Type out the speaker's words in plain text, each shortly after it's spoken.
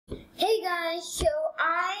Hey guys, so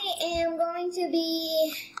I am going to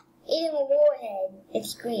be eating a warhead.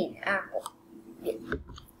 It's green apple.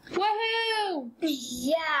 Woohoo!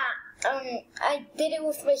 Yeah, I did it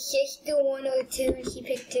with my sister 102 and she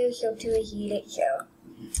picked 2, so 2 is eat it, so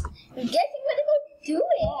I guess I'm gonna go do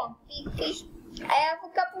it because I have a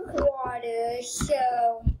cup of water,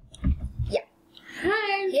 so yeah.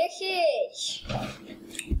 Hi. This is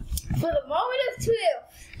for the moment of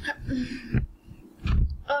truth.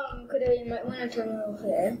 You might want to turn it over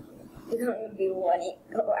there. You're going to be wanting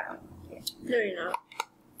to go out. No, you're not.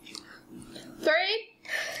 3,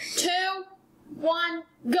 2, 1,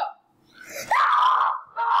 go.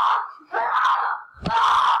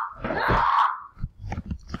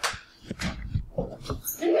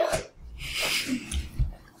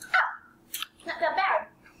 Not that bad.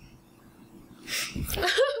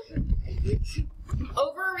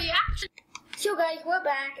 Overreaction. So guys, we're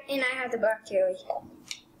back, and I have the bacteria.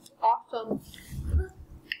 Awesome.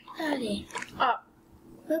 Howdy. Up.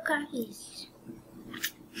 Look at this.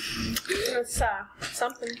 It's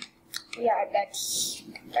something. Yeah, that's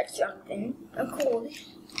something. Of course.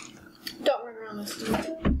 Don't run around this.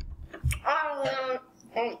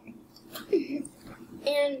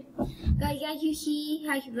 And guys, as you see,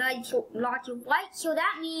 has lots of white, so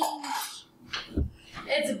that means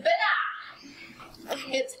It's bitter.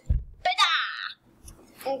 It's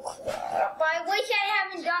bitter. okay. But I wish I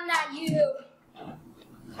haven't done that, you.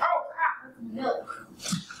 Oh crap! Milk.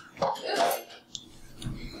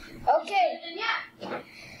 Okay, And yeah.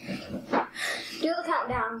 do the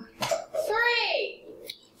countdown. 3,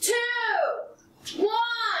 2, 1.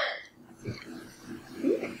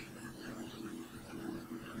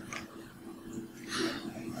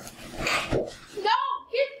 No!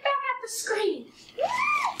 Get back at the screen!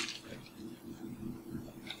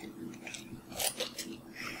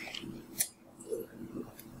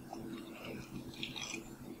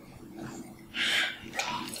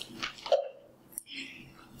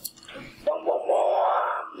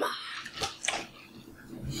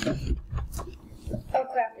 Oh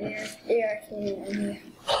crap, they're actually in here.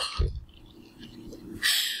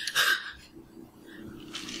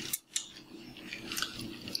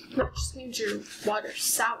 That just means your water's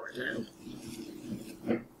sour now.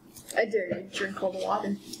 I dare you to drink all the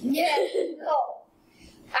water. Yeah, no.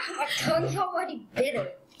 My tongue's already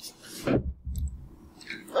bitter.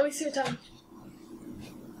 Let me see your tongue.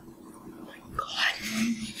 Oh my god.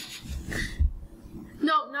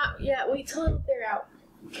 No, not yet. Wait till they're out.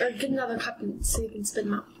 Or get another cup and so you can spit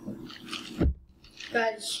them out.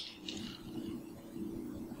 Guys.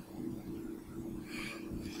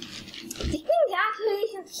 These things actually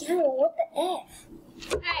some sour. What the F?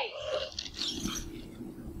 Hey!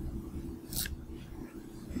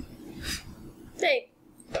 Hey,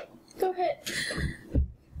 go ahead.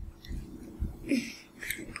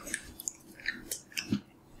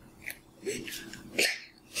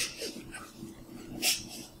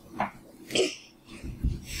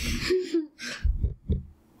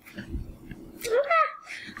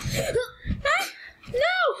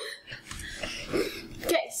 No!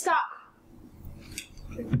 Okay, stop.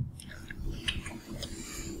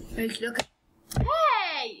 Guys, look at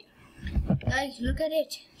Hey! guys, look at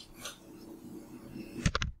it.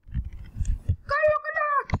 Go look at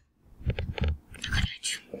that! Look at it.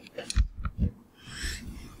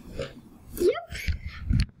 Yep.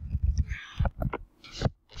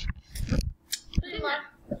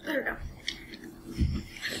 I don't know.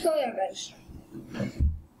 So yeah, guys.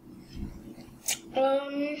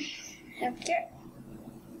 After.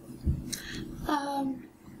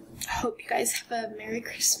 Hope you guys have a Merry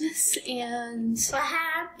Christmas and A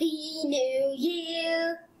Happy New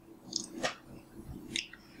Year.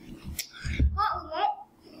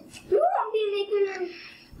 We won't be making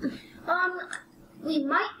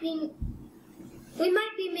we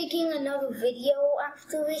might be making another video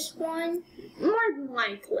after this one. more than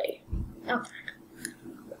likely. Okay.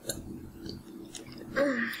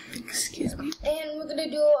 Excuse me. And we're gonna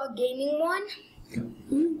do a gaming one.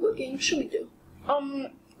 What game should we do?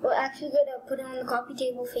 We're actually gonna put it on the coffee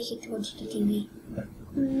table, face it towards the TV.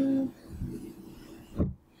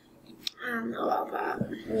 I don't know about that.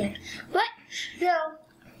 Yeah. But so,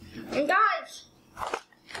 and guys,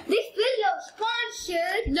 this video is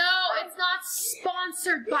sponsored. No, it's not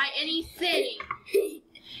sponsored by anything. It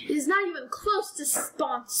is not even close to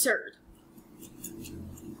sponsored.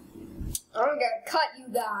 I'm gonna cut you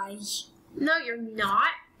guys. No, you're not.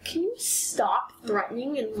 Can you stop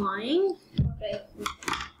threatening and lying? Okay.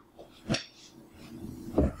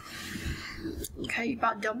 Okay, you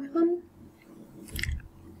about done with them?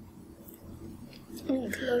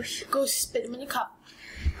 Close. Go spit them in a cup.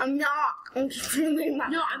 I'm not. I'm just putting them in my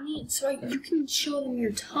No, I mean, so you can show them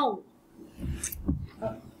your tongue.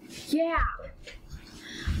 Yeah.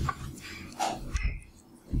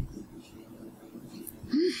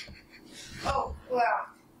 Oh, well.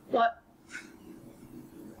 What?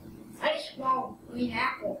 I small green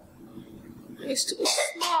apple. It's too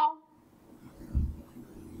small.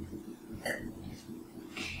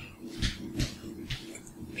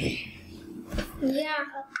 Yeah.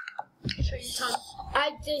 Show your tongue.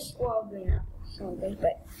 I just swallowed green apple. So good,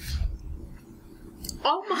 but.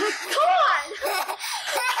 Oh my god!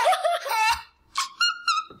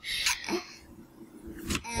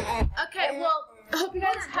 Okay, well, I hope you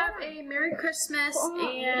guys have a Merry Christmas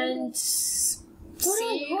and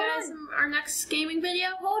see you guys in our next gaming video.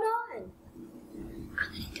 Hold on.